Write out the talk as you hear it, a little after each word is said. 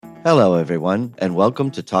Hello, everyone, and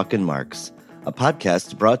welcome to Talkin' Marks, a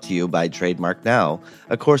podcast brought to you by Trademark Now,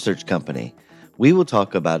 a CoreSearch company. We will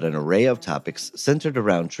talk about an array of topics centered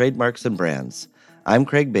around trademarks and brands. I'm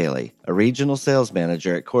Craig Bailey, a regional sales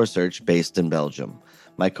manager at CoreSearch based in Belgium.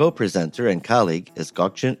 My co-presenter and colleague is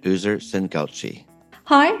Gökçen Uzer Sinkauchi.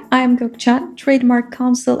 Hi, I am Gökçen, Trademark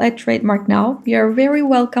Counsel at Trademark Now. You are very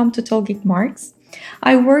welcome to Talking Marks.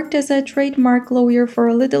 I worked as a trademark lawyer for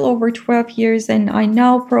a little over 12 years, and I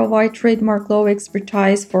now provide trademark law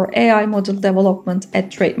expertise for AI model development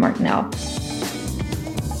at Trademark Now.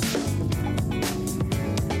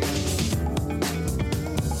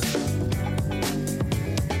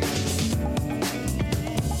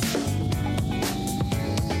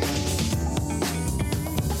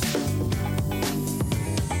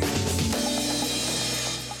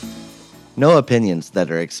 No opinions that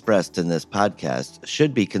are expressed in this podcast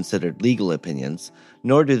should be considered legal opinions,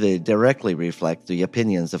 nor do they directly reflect the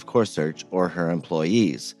opinions of CoreSearch or her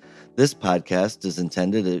employees. This podcast is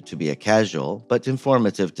intended to be a casual but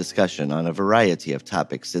informative discussion on a variety of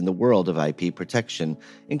topics in the world of IP protection,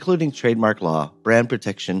 including trademark law, brand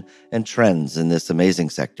protection, and trends in this amazing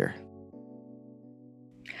sector.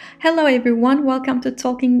 Hello everyone, welcome to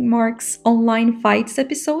Talking Marks Online Fights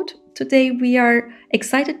episode. Today we are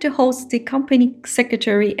excited to host the company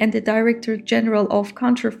secretary and the director general of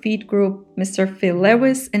Counterfeit Group, Mr. Phil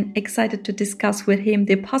Lewis, and excited to discuss with him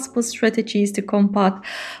the possible strategies to combat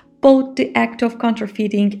both the act of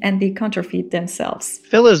counterfeiting and the counterfeit themselves.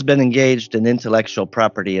 Phil has been engaged in intellectual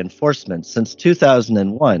property enforcement since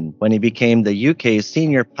 2001, when he became the UK's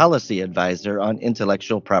senior policy advisor on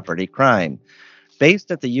intellectual property crime.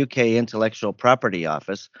 Based at the UK Intellectual Property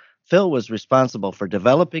Office, Phil was responsible for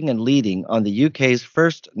developing and leading on the UK's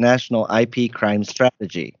first national IP crime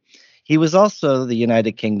strategy. He was also the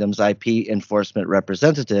United Kingdom's IP enforcement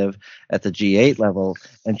representative at the G8 level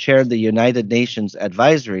and chaired the United Nations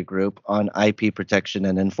Advisory Group on IP protection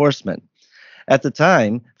and enforcement. At the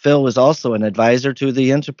time, Phil was also an advisor to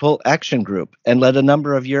the Interpol Action Group and led a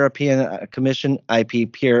number of European Commission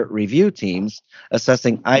IP peer review teams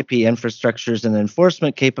assessing IP infrastructures and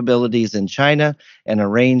enforcement capabilities in China and a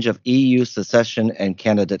range of EU secession and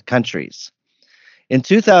candidate countries. In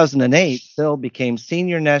 2008, Phil became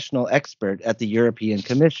senior national expert at the European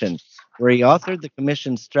Commission, where he authored the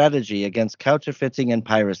Commission's strategy against counterfeiting and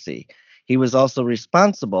piracy. He was also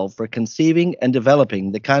responsible for conceiving and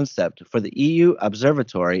developing the concept for the EU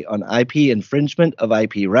Observatory on IP infringement of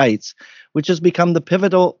IP rights, which has become the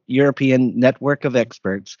pivotal European network of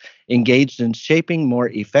experts engaged in shaping more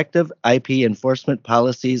effective IP enforcement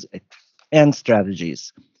policies and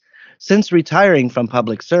strategies. Since retiring from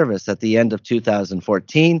public service at the end of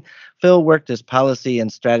 2014, Phil worked as policy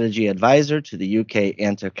and strategy advisor to the UK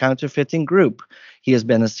Anti-Counterfeiting Group. He has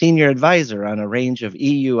been a senior advisor on a range of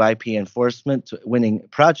EU IP enforcement winning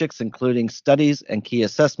projects, including studies and key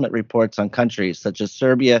assessment reports on countries such as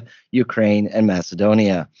Serbia, Ukraine, and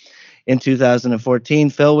Macedonia. In 2014,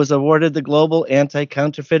 Phil was awarded the Global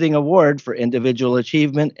Anti-Counterfeiting Award for individual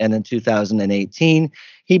achievement, and in 2018,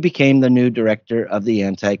 he became the new director of the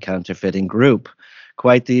Anti-Counterfeiting Group.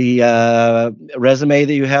 Quite the resume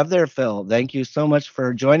that you have there, Phil. Thank you so much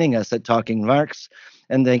for joining us at Talking Marks,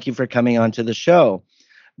 and thank you for coming on to the show.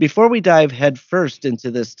 Before we dive headfirst into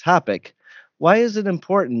this topic, why is it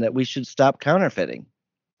important that we should stop counterfeiting?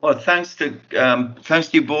 Well, thanks to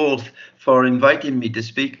you both for inviting me to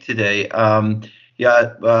speak today. I'm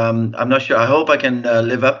not sure. I hope I can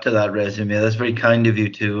live up to that resume. That's very kind of you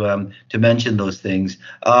to mention those things.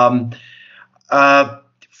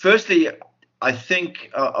 Firstly, I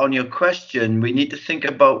think on your question, we need to think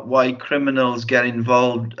about why criminals get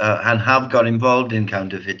involved and have got involved in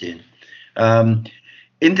counterfeiting.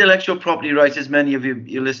 Intellectual property rights, as many of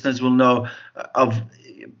your listeners will know,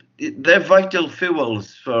 they're vital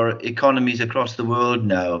fuels for economies across the world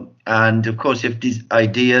now. And of course, if these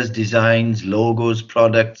ideas, designs, logos,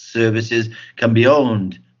 products, services can be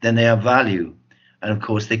owned, then they have value. And of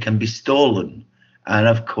course, they can be stolen. And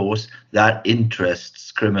of course, that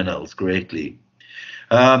interests criminals greatly.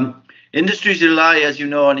 Industries rely, as you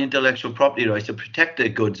know, on intellectual property rights to protect their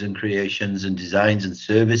goods and creations and designs and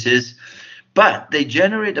services. But they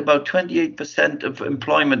generate about 28% of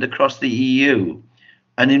employment across the EU.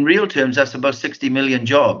 And in real terms, that's about 60 million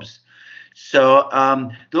jobs. So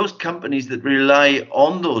those companies that rely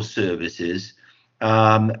on those services,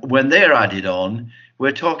 when they're added on,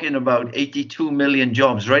 we're talking about 82 million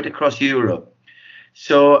jobs right across Europe.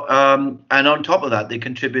 So, and on top of that, they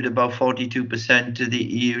contribute about 42% to the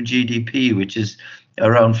EU GDP, which is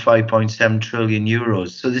around 5.7 trillion euros.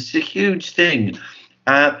 So this is a huge thing.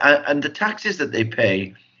 And the taxes that they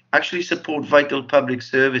pay actually support vital public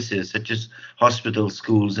services such as hospitals,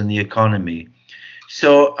 schools, and the economy.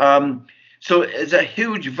 So, so there's a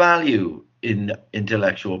huge value in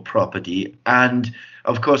intellectual property, and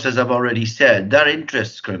of course, as I've already said, that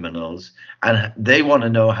interests criminals, and they want to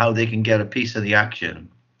know how they can get a piece of the action.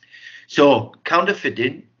 So,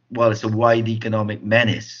 counterfeiting, well, it's a wide economic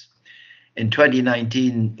menace. In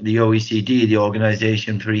 2019, the OECD, the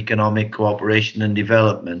Organization for Economic Cooperation and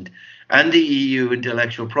Development, and the EU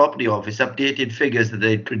Intellectual Property Office updated figures that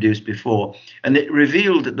they'd produced before, and it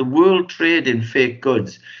revealed that the world trade in fake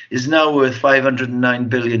goods is now worth $509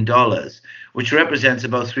 billion, which represents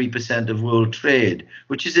about 3% of world trade,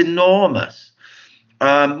 which is enormous.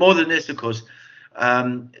 More than this, of course,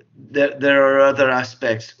 there are other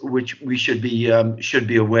aspects which we should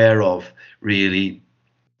be aware of, really.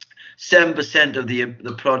 7% of the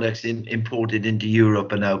products imported into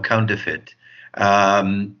Europe are now counterfeit.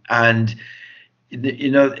 And,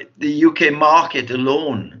 you know, the UK market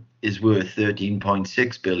alone is worth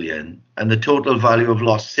 13.6 billion. And the total value of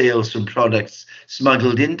lost sales from products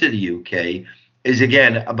smuggled into the UK is,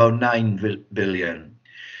 again, about 9 billion.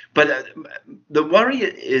 But the worry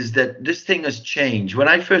is that this thing has changed. When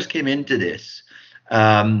I first came into this,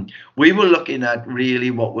 we were looking at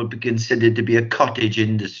really what would be considered to be a cottage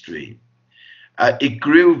industry. It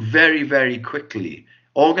grew very, very quickly.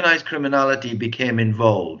 Organized criminality became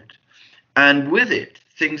involved. And with it,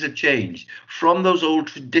 things have changed. From those old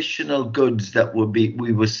traditional goods that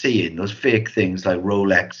we were seeing, those fake things like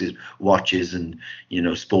Rolexes, watches, and, you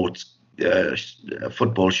know, sports,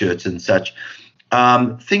 football shirts and such,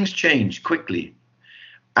 things changed quickly.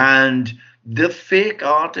 And the fake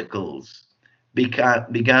articles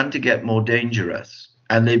began to get more dangerous,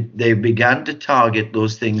 and they began to target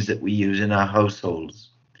those things that we use in our households.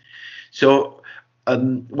 So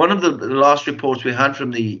one of the last reports we had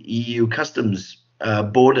from the EU customs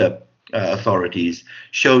border authorities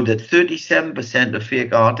showed that 37% of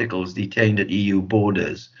fake articles detained at EU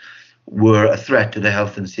borders were a threat to the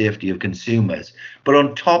health and safety of consumers. But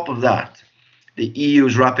on top of that, the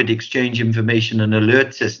EU's Rapid Exchange Information and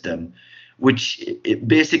Alert System, which it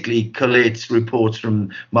basically collates reports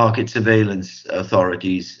from market surveillance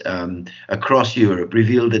authorities across Europe,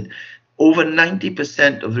 revealed that over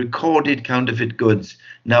 90% of recorded counterfeit goods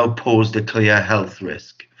now posed a clear health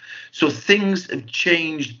risk. So things have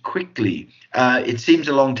changed quickly. It seems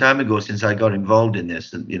a long time ago since I got involved in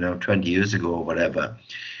this, 20 years ago or whatever.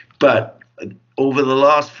 But over the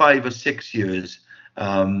last 5 or 6 years,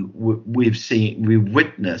 we've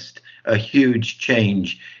witnessed a huge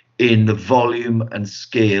change in the volume and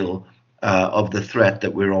scale of the threat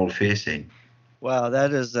that we're all facing. Wow,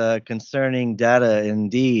 that is concerning data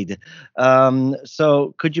indeed.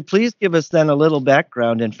 So could you please give us then a little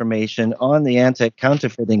background information on the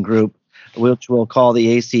Anti-Counterfeiting Group, which we'll call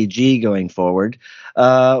the ACG going forward?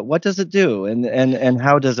 What does it do, and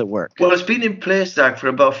how does it work? Well, it's been in place, Zach, for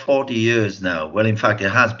about 40 years now. Well, in fact, it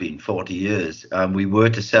has been 40 years. We were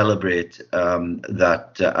to celebrate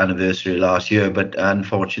that anniversary last year, but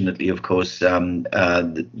unfortunately, of course,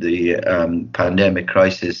 the pandemic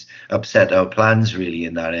crisis upset our plans really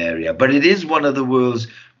in that area. But it is one of the world's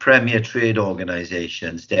premier trade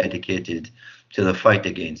organizations dedicated to the fight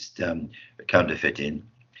against counterfeiting.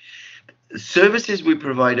 Services we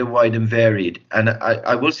provide are wide and varied, and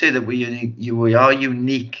I will say that we are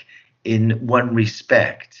unique in one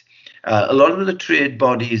respect. A lot of the trade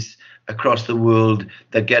bodies across the world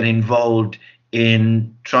that get involved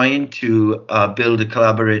in trying to build a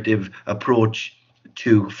collaborative approach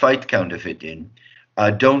to fight counterfeiting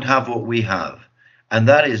don't have what we have, and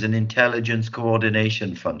that is an intelligence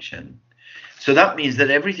coordination function. So that means that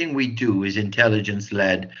everything we do is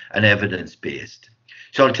intelligence-led and evidence-based.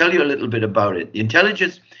 So I'll tell you a little bit about it. The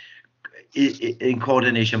intelligence in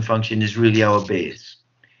coordination function is really our base.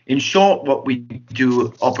 In short, what we do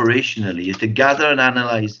operationally is to gather and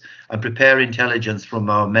analyze and prepare intelligence from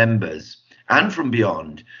our members and from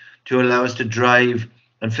beyond to allow us to drive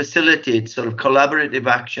and facilitate sort of collaborative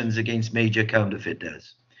actions against major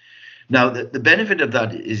counterfeiters. Now, the benefit of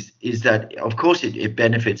that is that, of course, it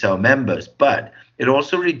benefits our members, but it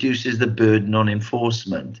also reduces the burden on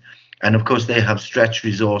enforcement. And of course, they have stretched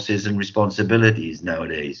resources and responsibilities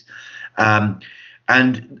nowadays.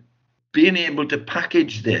 And being able to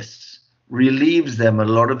package this relieves them a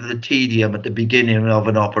lot of the tedium at the beginning of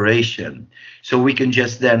an operation. So we can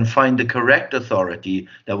just then find the correct authority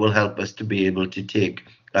that will help us to be able to take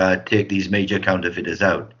these major counterfeiters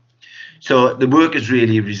out. So the work has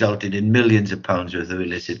really resulted in millions of pounds worth of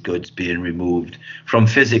illicit goods being removed from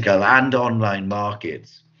physical and online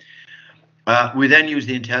markets. We then use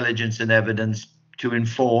the intelligence and evidence to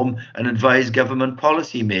inform and advise government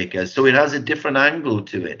policymakers. So it has a different angle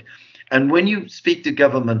to it. And when you speak to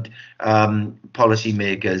government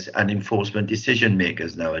policymakers and enforcement decision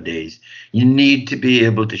makers nowadays, you need to be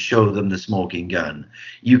able to show them the smoking gun.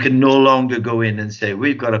 You can no longer go in and say,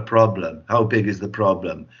 we've got a problem. How big is the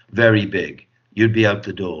problem? Very big. You'd be out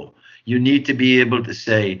the door. You need to be able to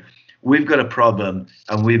say, we've got a problem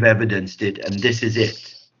and we've evidenced it and this is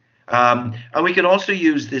it. And we can also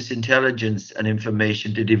use this intelligence and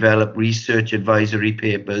information to develop research advisory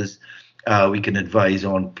papers. We can advise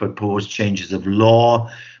on proposed changes of law.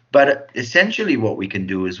 But essentially what we can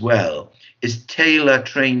do as well is tailor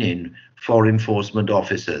training for enforcement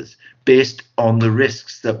officers based on the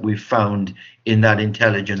risks that we've found in that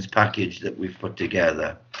intelligence package that we've put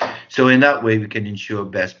together. So in that way, we can ensure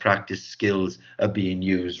best practice skills are being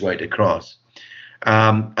used right across.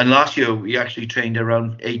 And last year, we actually trained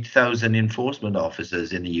around 8,000 enforcement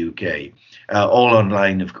officers in the UK, all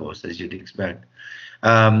online, of course, as you'd expect.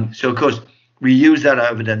 So, of course, we use that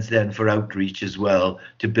evidence then for outreach as well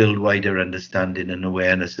to build wider understanding and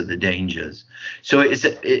awareness of the dangers. So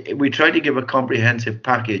we try to give a comprehensive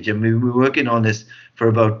package, and we've been working on this for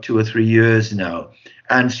about 2 or 3 years now.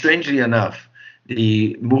 And strangely enough,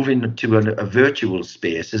 the moving to a virtual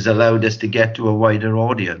space has allowed us to get to a wider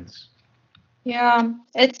audience. Yeah,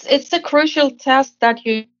 it's a crucial task that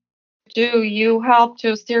you do. You help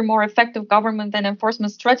to steer more effective government and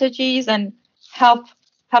enforcement strategies and help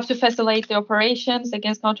to facilitate the operations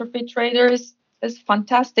against counterfeit traders. It's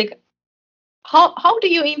fantastic. How do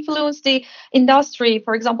you influence the industry?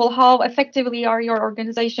 For example, how effectively are your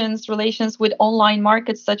organization's relations with online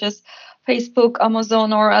markets such as Facebook,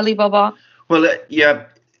 Amazon, or Alibaba? Well,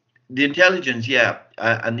 the intelligence,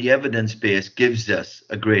 and the evidence base gives us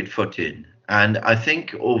a great footing. And I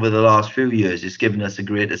think over the last few years, it's given us a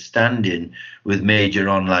greater standing with major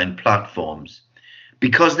online platforms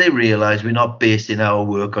because they realize we're not basing our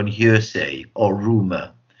work on hearsay or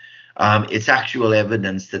rumor. It's actual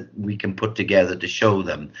evidence that we can put together to show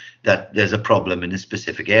them that there's a problem in a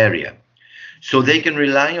specific area. So they can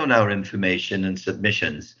rely on our information and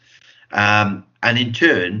submissions. And in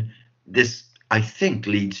turn, this, I think,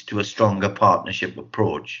 leads to a stronger partnership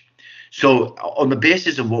approach. So on the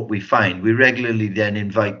basis of what we find, we regularly then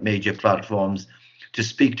invite major platforms to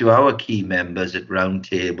speak to our key members at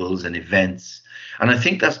roundtables and events. And I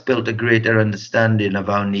think that's built a greater understanding of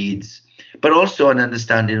our needs, but also an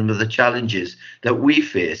understanding of the challenges that we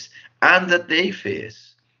face and that they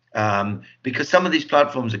face. Because some of these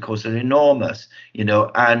platforms, of course, are enormous,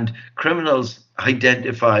 and criminals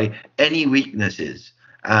identify any weaknesses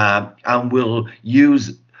and will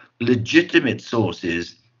use legitimate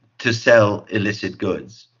sources to sell illicit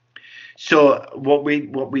goods. So what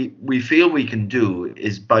we feel we can do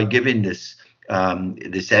is by giving this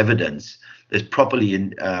this evidence, this properly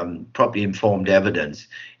informed evidence,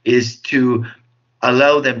 is to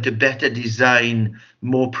allow them to better design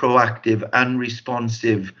more proactive and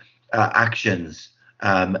responsive actions,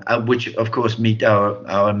 which of course meet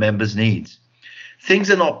our members' needs.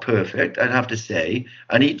 Things are not perfect, I'd have to say,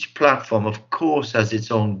 and each platform, of course, has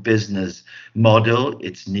its own business model,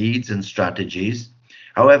 its needs and strategies.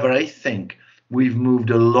 However, I think we've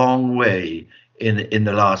moved a long way in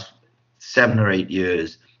the last 7 or 8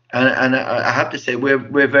 years, and I have to say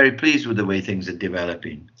we're very pleased with the way things are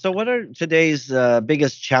developing. So, what are today's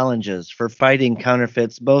biggest challenges for fighting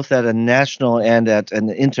counterfeits, both at a national and at an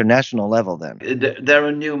international level? Then there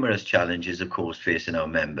are numerous challenges, of course, facing our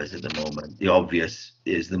members at the moment. The obvious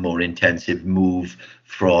is the more intensive move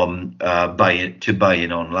from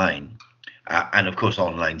buying online, and of course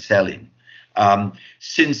online selling.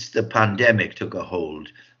 Since the pandemic took a hold,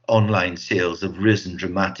 online sales have risen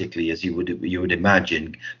dramatically, as you would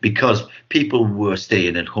imagine, because people were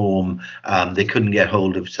staying at home. They couldn't get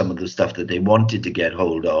hold of some of the stuff that they wanted to get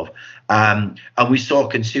hold of, and we saw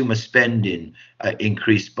consumer spending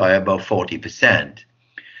increase by about 40%.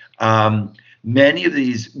 Many of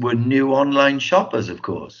these were new online shoppers, of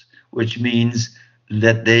course, which means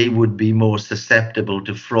that they would be more susceptible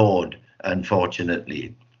to fraud,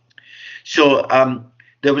 unfortunately. So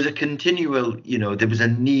there was a there was a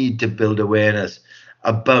need to build awareness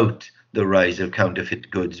about the rise of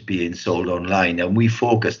counterfeit goods being sold online. And we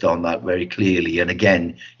focused on that very clearly, and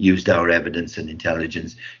again, used our evidence and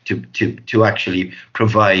intelligence to actually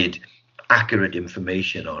provide accurate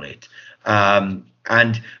information on it.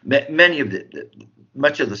 And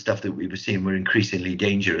much of the stuff that we were seeing were increasingly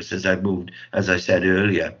dangerous as I said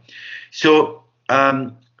earlier. So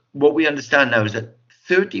what we understand now is that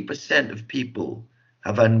 30% of people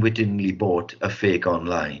have unwittingly bought a fake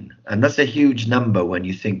online. And that's a huge number when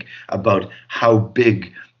you think about how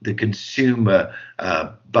big the consumer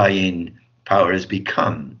buying power has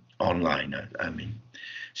become online.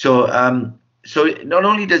 So not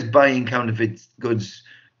only does buying counterfeit goods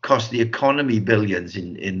cost the economy billions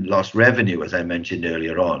in lost revenue, as I mentioned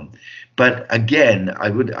earlier on, but again, I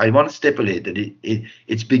want to stipulate that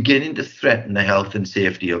it's beginning to threaten the health and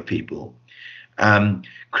safety of people.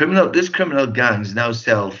 Criminal gangs now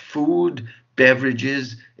sell food,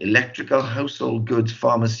 beverages, electrical household goods,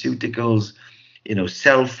 pharmaceuticals,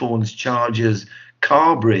 cell phones, chargers,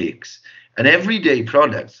 car brakes, and everyday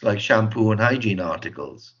products like shampoo and hygiene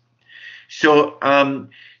articles. So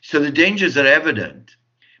the dangers are evident,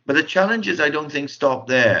 but the challenges I don't think stop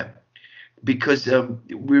there, because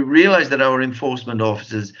we realize that our enforcement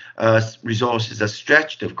officers' resources are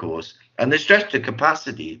stretched, of course, and they're stretched to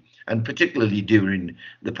capacity, and particularly during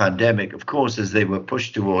the pandemic, of course, as they were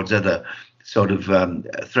pushed towards other sort of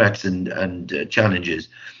threats and challenges,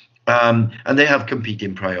 and they have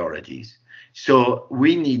competing priorities. So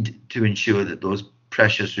we need to ensure that those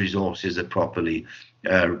precious resources are properly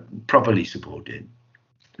supported.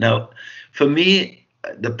 Now, for me,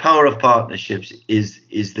 the power of partnerships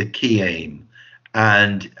is the key aim,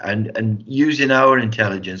 and using our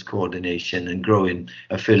intelligence coordination and growing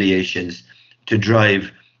affiliations to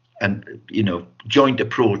drive joint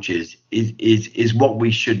approaches is what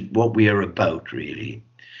we are about, really.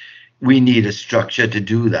 We need a structure to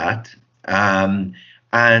do that.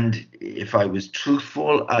 And if I was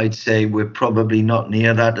truthful, I'd say we're probably not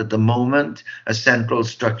near that at the moment, a central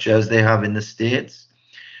structure as they have in the States.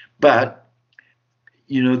 But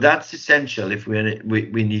that's essential if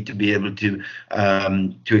we need to be able to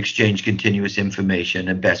exchange continuous information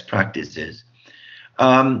and best practices.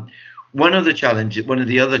 One of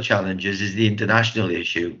the other challenges is the international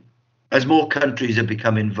issue. As more countries are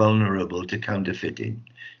becoming vulnerable to counterfeiting,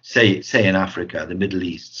 say in Africa, the Middle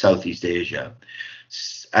East, Southeast Asia,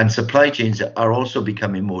 and supply chains are also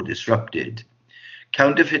becoming more disrupted,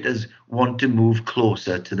 counterfeiters want to move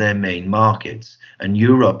closer to their main markets, and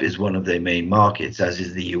Europe is one of their main markets, as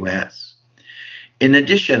is the US. In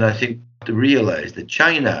addition, I think we have to realize that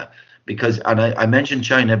China, I mentioned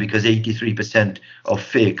China because 83% of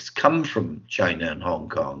fakes come from China and Hong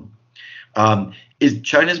Kong,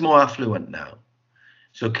 China's more affluent now.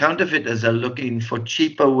 So counterfeiters are looking for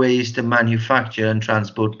cheaper ways to manufacture and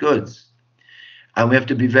transport goods. And we have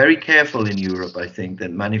to be very careful in Europe, I think,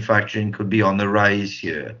 that manufacturing could be on the rise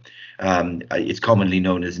here. It's commonly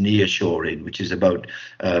known as nearshoring, which is about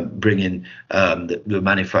bringing the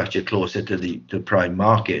manufacture closer to the prime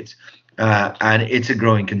markets. And it's a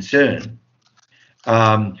growing concern.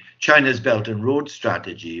 China's Belt and Road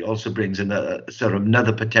strategy also brings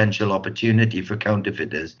another potential opportunity for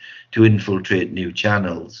counterfeiters to infiltrate new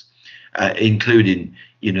channels, including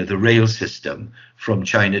the rail system from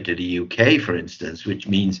China to the UK, for instance, which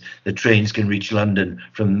means the trains can reach London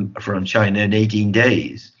from China in 18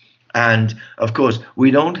 days. And of course,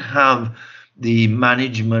 we don't have the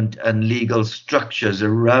management and legal structures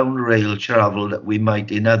around rail travel that we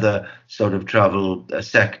might in other sort of travel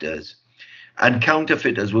sectors. And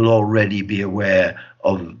counterfeiters will already be aware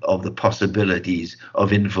of the possibilities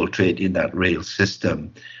of infiltrating that rail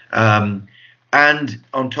system. And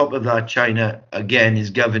on top of that, China, again,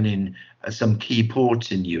 is governing some key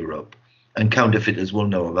ports in Europe, and counterfeiters will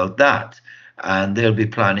know about that. And they'll be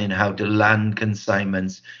planning how to land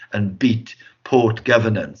consignments and beat port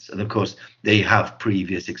governance. And of course, they have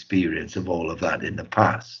previous experience of all of that in the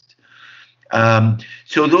past.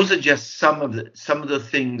 So those are just some of the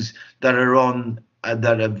things that are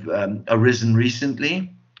that have arisen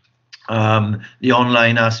recently. The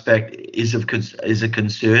online aspect is a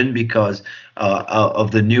concern because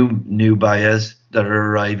of the new buyers that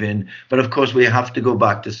are arriving, but of course we have to go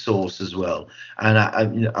back to source as well. And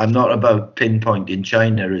I'm not about pinpointing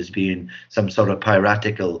China as being some sort of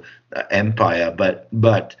piratical empire,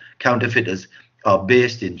 but counterfeiters are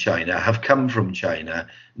based in China, have come from China,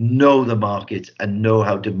 know the markets and know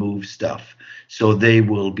how to move stuff. So they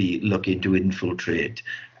will be looking to infiltrate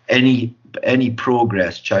any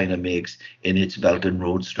progress China makes in its Belt and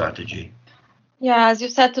Road strategy. Yeah, as you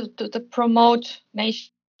said, to promote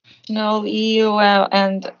national, EU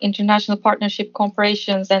and international partnership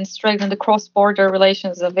cooperations and strengthen the cross-border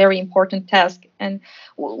relations is a very important task. And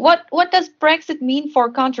what does Brexit mean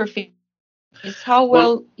for counterfeit? How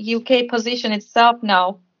will UK position itself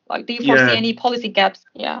now? Like, do you foresee any policy gaps?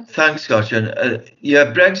 Yeah. Thanks, Gotcha.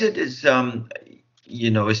 Brexit is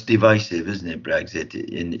it's divisive, isn't it?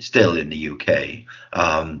 Brexit still in the UK,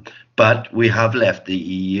 but we have left the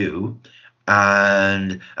EU,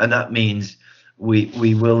 and that means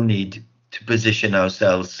we will need to position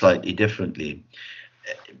ourselves slightly differently.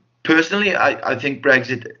 Personally, I think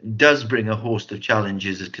Brexit does bring a host of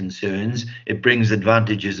challenges and concerns. It brings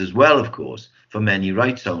advantages as well, of course, for many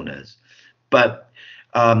rights owners. But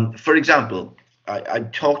for example, I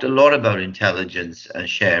talked a lot about intelligence and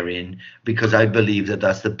sharing because I believe that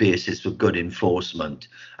that's the basis for good enforcement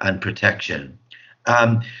and protection.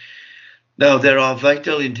 Now, there are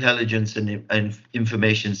vital intelligence and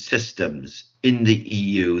information systems in the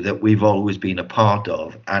EU that we've always been a part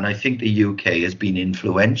of. And I think the UK has been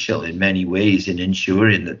influential in many ways in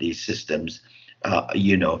ensuring that these systems,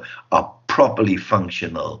 are properly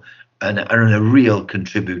functional and are a real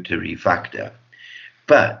contributory factor.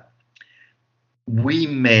 But we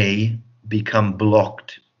may become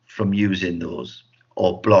blocked from using those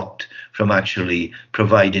or blocked from actually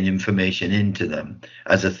providing information into them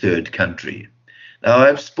as a third country. Now,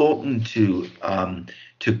 I've spoken to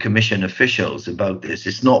Commission officials about this.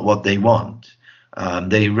 It's not what they want.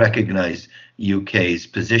 They recognise UK's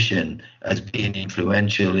position as being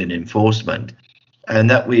influential in enforcement, and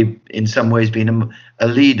that we've in some ways been a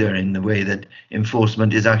leader in the way that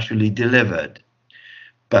enforcement is actually delivered.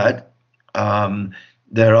 But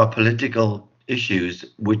there are political issues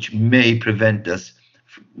which may prevent us,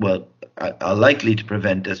 are likely to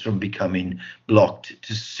prevent us from becoming blocked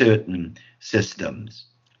to certain systems.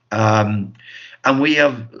 And we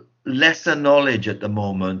have lesser knowledge at the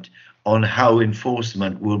moment on how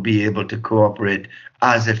enforcement will be able to cooperate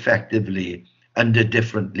as effectively under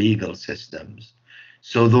different legal systems.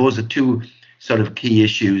 So those are two sort of key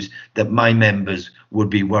issues that my members would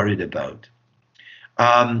be worried about.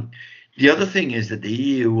 The other thing is that the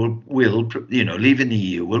EU will leaving the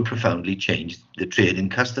EU will profoundly change the trade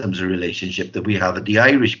and customs relationship that we have at the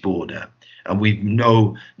Irish border. And we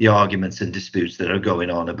know the arguments and disputes that are going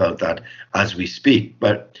on about that as we speak.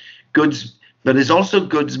 But there's also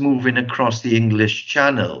goods moving across the English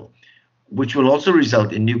Channel, which will also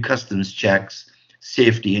result in new customs checks,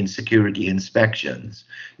 safety and security inspections.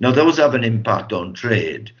 Now, those have an impact on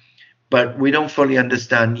trade, but we don't fully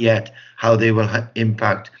understand yet how they will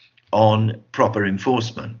impact on proper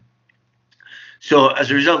enforcement. So as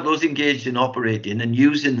a result, those engaged in operating and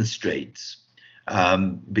using the straits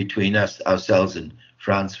between ourselves and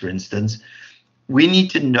France, for instance, we need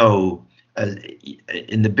to know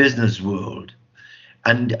in the business world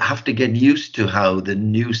and have to get used to how the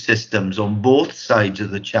new systems on both sides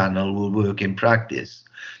of the channel will work in practice.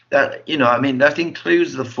 That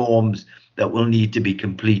includes the forms that will need to be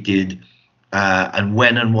completed and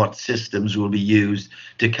when and what systems will be used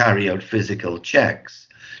to carry out physical checks.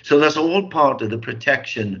 So that's all part of the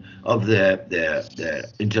protection of their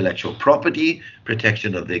intellectual property,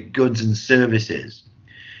 protection of their goods and services.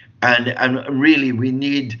 And really, we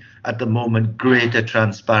need at the moment greater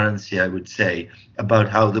transparency, I would say, about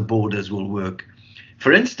how the borders will work.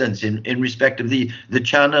 For instance, in respect of the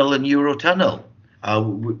Channel and Eurotunnel,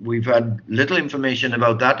 we've had little information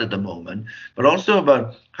about that at the moment, but also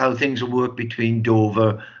about how things will work between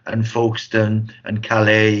Dover and Folkestone and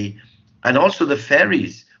Calais, and also the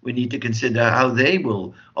ferries. We need to consider how they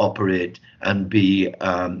will operate and be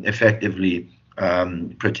effectively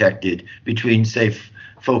protected between, say,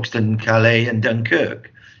 Folkestone, Calais and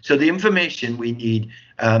Dunkirk. So the information we need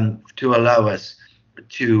to allow us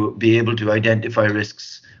to be able to identify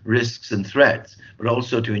risks and threats, but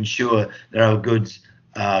also to ensure that our goods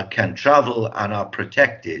can travel and are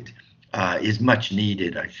protected is much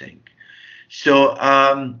needed, I think. So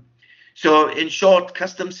in short,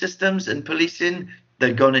 customs systems and policing,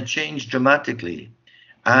 they're going to change dramatically.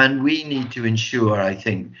 And we need to ensure, I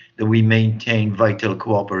think, that we maintain vital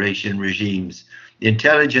cooperation regimes. The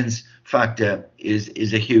intelligence factor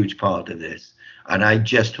is a huge part of this. And I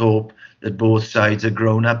just hope that both sides are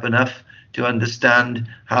grown up enough to understand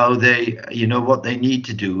how what they need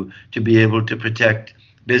to do to be able to protect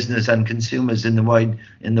business and consumers in the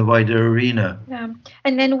wider arena. Yeah.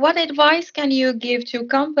 And then what advice can you give to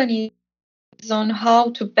companies on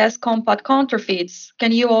how to best combat counterfeits?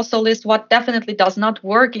 Can you also list what definitely does not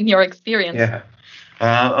work in your experience? Yeah.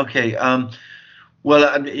 Okay. Well,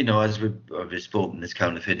 as we've spoken, this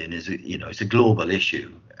counterfeiting is, it's a global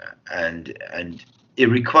issue, and it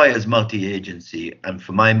requires multi-agency and,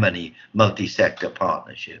 for my money, multi-sector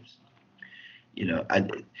partnerships. A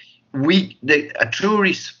true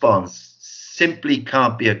response simply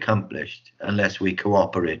can't be accomplished unless we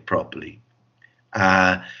cooperate properly.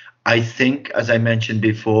 I think, as I mentioned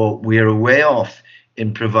before, we are way off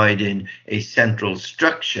in providing a central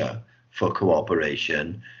structure for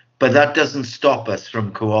cooperation, but that doesn't stop us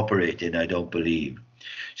from cooperating, I don't believe.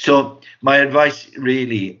 So my advice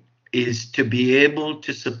really is to be able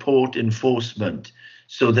to support enforcement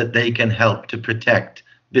so that they can help to protect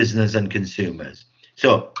business and consumers.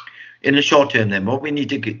 So in the short term, then what we need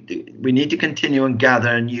to continue and gather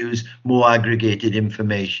and use more aggregated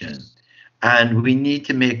information, and we need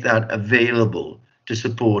to make that available to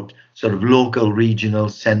support sort of local, regional,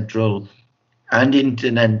 central, and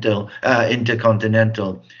intercontinental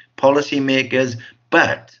policymakers,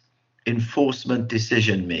 but enforcement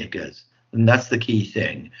decision makers. And that's the key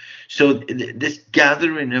thing. So this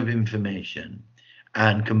gathering of information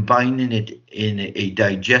and combining it in a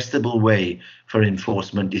digestible way for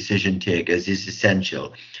enforcement decision takers is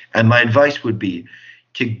essential. And my advice would be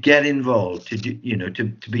to get involved, to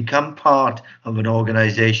become part of an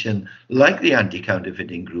organization like the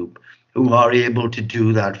Anti-Counterfeiting Group, who are able to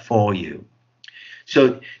do that for you.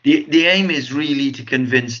 So the aim is really to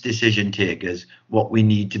convince decision takers what we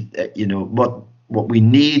need to, what we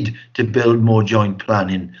need to build more joint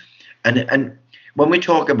planning. And when we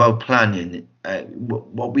talk about planning,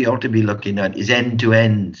 what we ought to be looking at is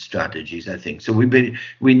end-to-end strategies, I think. So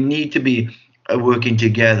we need to be working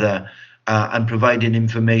together and providing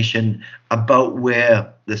information about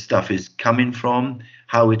where the stuff is coming from,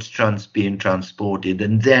 how it's being transported,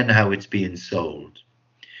 and then how it's being sold.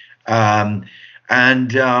 And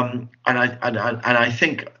I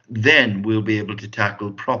think then we'll be able to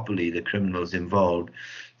tackle properly the criminals involved.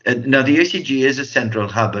 Now, the ACG is a central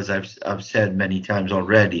hub, as I've said many times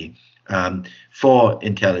already, for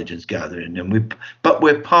intelligence gathering, but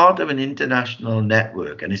we're part of an international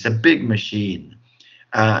network, and it's a big machine,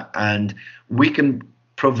 and we can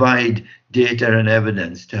provide data and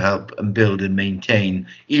evidence to help and build and maintain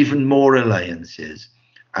even more alliances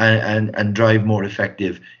and drive more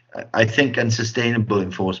effective, I think, and sustainable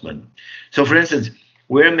enforcement. So, for instance,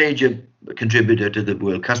 we're a major contributor to the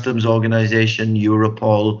World Customs Organization,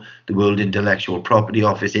 Europol, the World Intellectual Property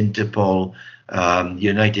Office, Interpol,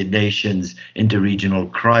 United Nations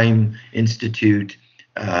Interregional Crime Institute,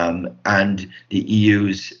 and the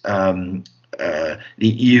EU's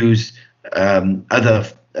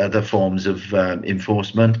other forms of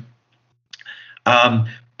enforcement.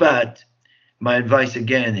 But my advice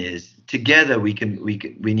again is, together we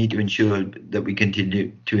need to ensure that we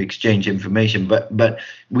continue to exchange information, but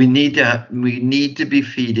we need to be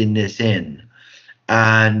feeding this in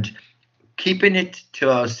and keeping it to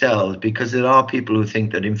ourselves, because there are people who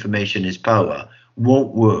think that information is power,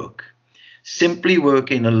 won't work. Simply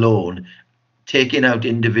working alone, taking out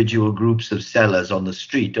individual groups of sellers on the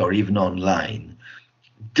street or even online,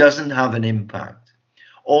 doesn't have an impact.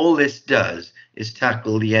 All this does is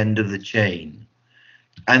tackle the end of the chain,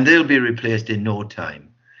 and they'll be replaced in no time.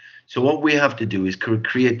 So what we have to do is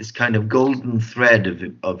create this kind of golden thread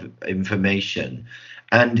of information.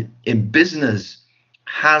 And in business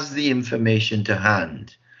has the information to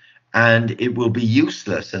hand, and it will be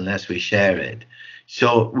useless unless we share it.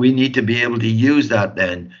 So we need to be able to use that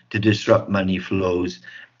then to disrupt money flows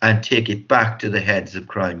and take it back to the heads of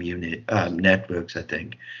crime networks, I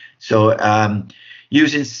think. So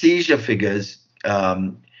using seizure figures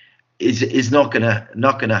is not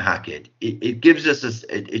gonna hack it. It gives us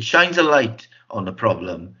it shines a light on the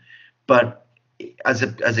problem, but as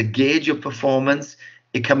a gauge of performance,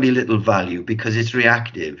 it can be little value because it's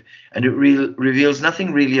reactive, and it reveals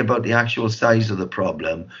nothing really about the actual size of the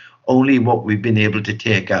problem, only what we've been able to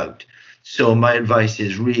take out. So my advice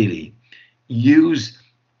is really use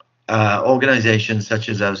organizations such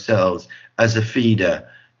as ourselves as a feeder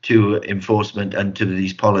to enforcement and to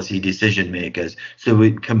these policy decision makers, so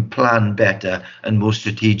we can plan better and more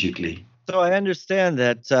strategically. So I understand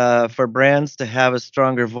that for brands to have a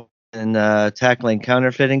stronger voice in tackling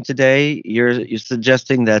counterfeiting today, you're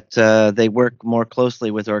suggesting that they work more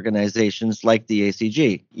closely with organizations like the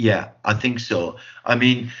ACG. Yeah, I think so. I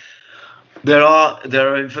mean, there are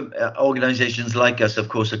organizations like us, of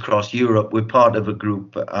course, across Europe. We're part of a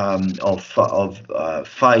group of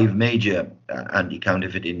 5 major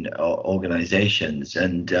anti-counterfeiting organizations,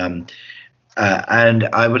 and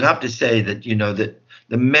I would have to say that that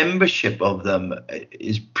the membership of them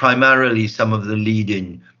is primarily some of the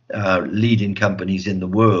leading companies in the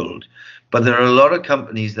world, but there are a lot of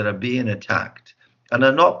companies that are being attacked and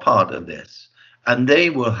are not part of this. And they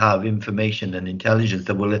will have information and intelligence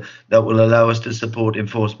that will allow us to support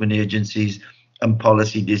enforcement agencies and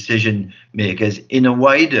policy decision makers in a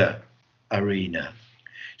wider arena.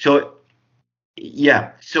 So,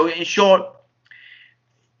 yeah. So, in short,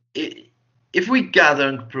 if we gather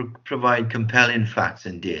and provide compelling facts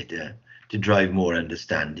and data to drive more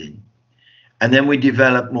understanding, and then we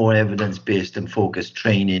develop more evidence-based and focused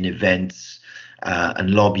training events and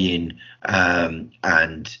lobbying,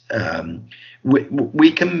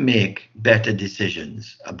 we can make better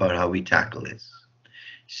decisions about how we tackle this.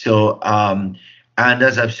 So, and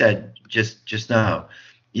as I've said just now,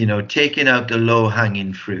 taking out the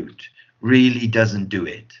low-hanging fruit really doesn't do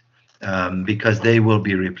it, because they will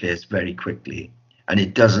be replaced very quickly, and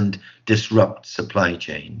it doesn't disrupt supply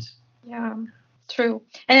chains. Yeah, true.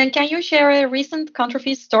 And can you share a recent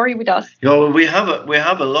counterfeit story with us? We have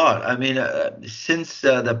a lot. I mean, since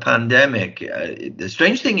the pandemic, the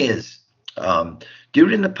strange thing is,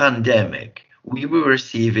 during the pandemic, we were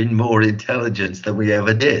receiving more intelligence than we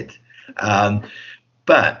ever did.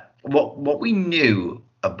 But what we knew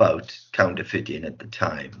about counterfeiting at the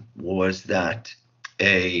time was that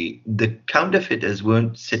the counterfeiters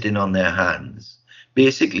weren't sitting on their hands.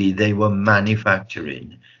 Basically, they were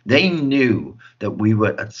manufacturing. They knew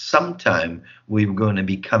that at some time we were going to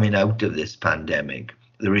be coming out of this pandemic.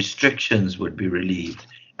 The restrictions would be relieved,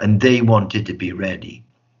 and they wanted to be ready.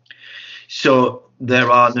 So there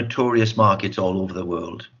are notorious markets all over the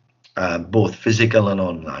world, both physical and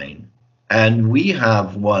online. And we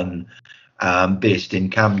have one based in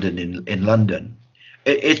Camden in London.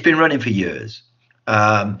 It's been running for years.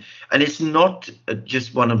 And it's not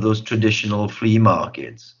just one of those traditional flea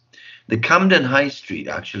markets. The Camden High Street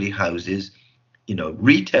actually houses,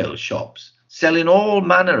 retail shops selling all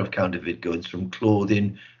manner of counterfeit goods, from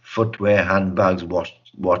clothing, footwear, handbags,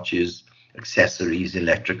 watches, accessories,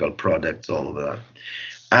 electrical products, all of that.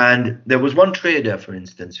 And there was one trader, for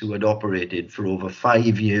instance, who had operated for over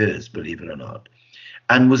 5 years, believe it or not,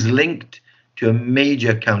 and was linked to a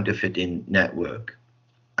major counterfeiting network.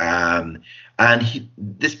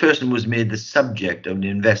 This person was made the subject of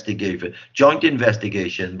an joint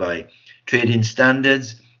investigation by Trading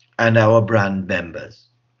Standards and our brand members.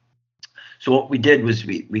 So what we did was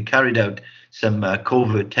we carried out some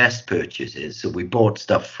covert test purchases. So we bought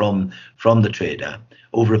stuff from the trader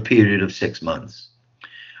over a period of 6 months.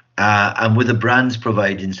 And with the brands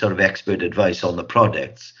providing sort of expert advice on the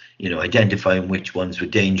products, identifying which ones were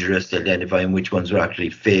dangerous, identifying which ones were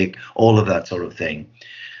actually fake, all of that sort of thing.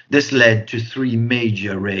 This led to 3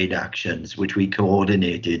 major raid actions, which we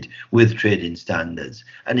coordinated with Trading Standards,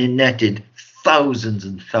 and it netted thousands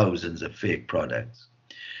and thousands of fake products.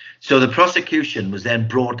 So the prosecution was then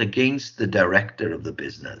brought against the director of the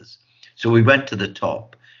business. So we went to the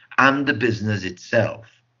top and the business itself,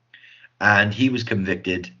 and he was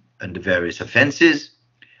convicted under various offences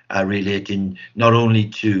relating not only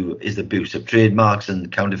to his abuse of trademarks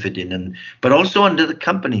and counterfeiting, but also under the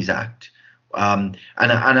Companies Act. I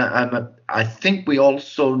think we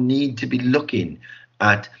also need to be looking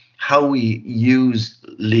at how we use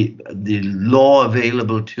the law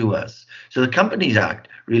available to us. So the Companies Act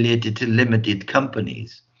related to limited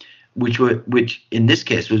companies, which in this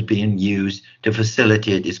case was being used to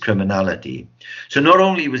facilitate his criminality. So not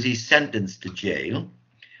only was he sentenced to jail,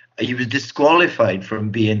 he was disqualified from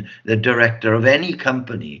being the director of any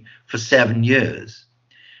company for 7 years.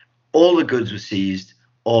 All the goods were seized,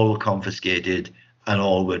 all were confiscated, and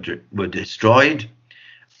all were destroyed.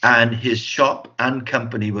 And his shop and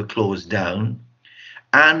company were closed down.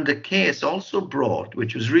 And the case also brought,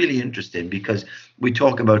 which was really interesting because we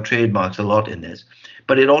talk about trademarks a lot in this,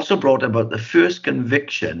 but it also brought about the first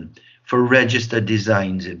conviction for registered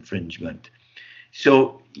designs infringement.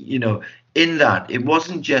 So, in that, it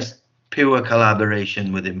wasn't just pure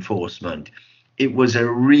collaboration with enforcement. It was a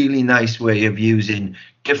really nice way of using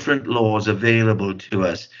different laws available to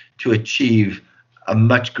us to achieve a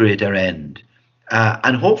much greater end,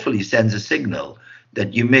 and hopefully sends a signal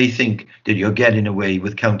that you may think that you're getting away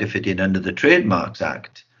with counterfeiting under the Trademarks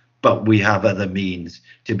Act, but we have other means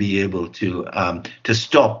to be able to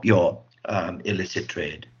stop your illicit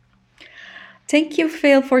trade. Thank you,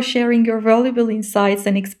 Phil, for sharing your valuable insights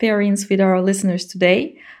and experience with our listeners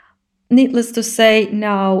today. Needless to say,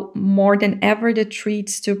 now more than ever, the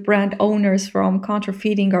threats to brand owners from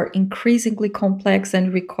counterfeiting are increasingly complex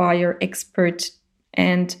and require expert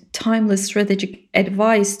and timeless strategic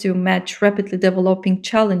advice to match rapidly developing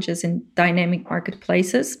challenges in dynamic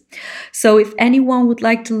marketplaces. So if anyone would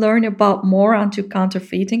like to learn about more onto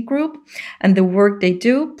Counterfeiting Group and the work they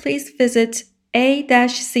do, please visit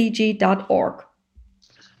a-cg.org.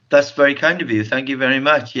 That's very kind of you. Thank you very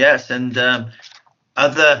much. Yes, and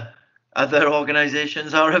other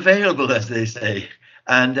organizations are available, as they say.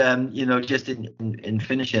 And, just in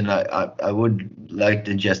finishing, I would like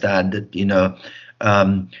to just add that,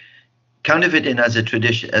 counterfeiting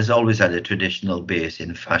has always had a traditional base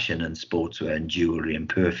in fashion and sportswear and jewelry and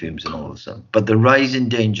perfumes and all of that. But the rise in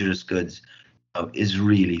dangerous goods is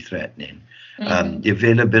really threatening. The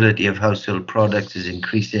availability of household products is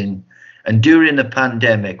increasing. And during the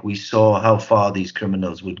pandemic, we saw how far these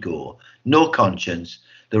criminals would go. No conscience.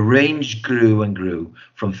 The range grew and grew,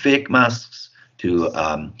 from fake masks to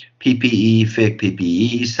PPE, fake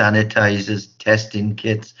PPE, sanitizers, testing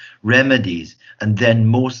kits, remedies, and then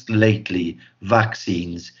most lately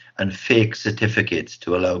vaccines and fake certificates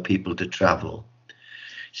to allow people to travel.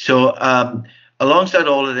 So alongside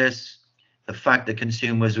all of this, the fact that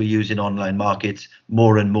consumers were using online markets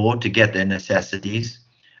more and more to get their necessities,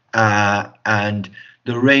 and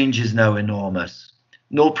the range is now enormous.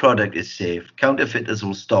 No product is safe. Counterfeiters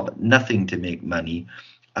will stop at nothing to make money.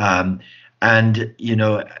 And, you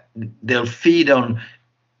know, they'll feed on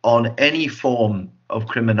any form of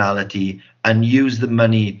criminality and use the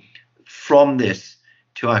money from this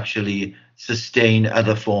to actually sustain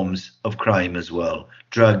other forms of crime as well.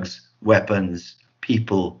 Drugs, weapons,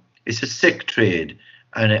 people. It's a sick trade,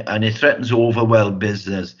 and it threatens to overwhelm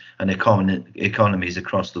business and economies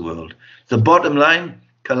across the world. The bottom line,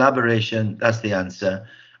 collaboration, that's the answer.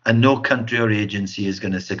 And no country or agency is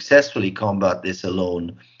going to successfully combat this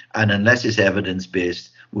alone. And unless it's evidence-based,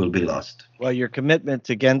 we'll be lost. Well, your commitment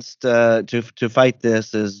to fight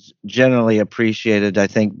this is generally appreciated, I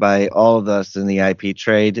think, by all of us in the IP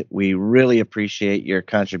trade. We really appreciate your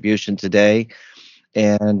contribution today.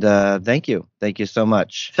 And thank you. Thank you so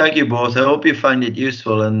much. Thank you both. I hope you find it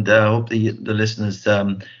useful, and I hope the listeners,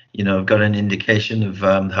 got an indication of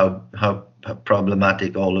how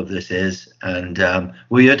problematic all of this is. And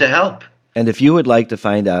we're here to help. And if you would like to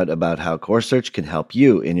find out about how CoreSearch can help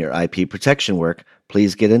you in your IP protection work,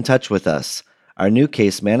 please get in touch with us. Our new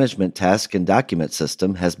case management task and document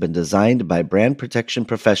system has been designed by brand protection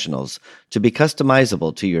professionals to be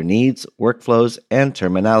customizable to your needs, workflows, and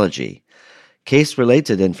terminology.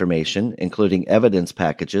 Case-related information, including evidence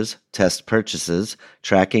packages, test purchases,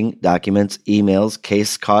 tracking, documents, emails,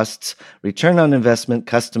 case costs, return on investment,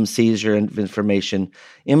 custom seizure of information,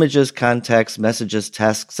 images, contacts, messages,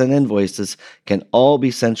 tasks, and invoices can all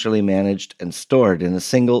be centrally managed and stored in a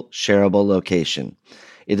single shareable location.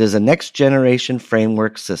 It is a next-generation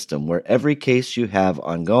framework system where every case you have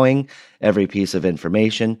ongoing, every piece of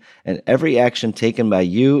information, and every action taken by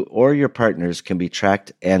you or your partners can be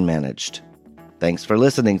tracked and managed. Thanks for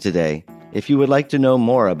listening today. If you would like to know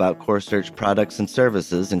more about CoreSearch products and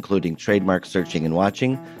services, including trademark searching and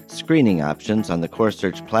watching, screening options on the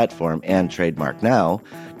CoreSearch platform and Trademark Now,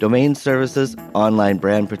 domain services, online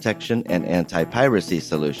brand protection, and anti-piracy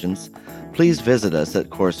solutions, please visit us at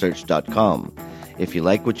CoreSearch.com. If you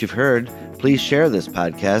like what you've heard, please share this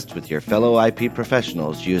podcast with your fellow IP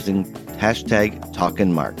professionals using hashtag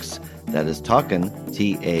TalkinMarks. That is Talkin,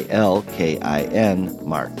 Talkin,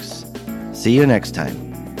 Marks. See you next time.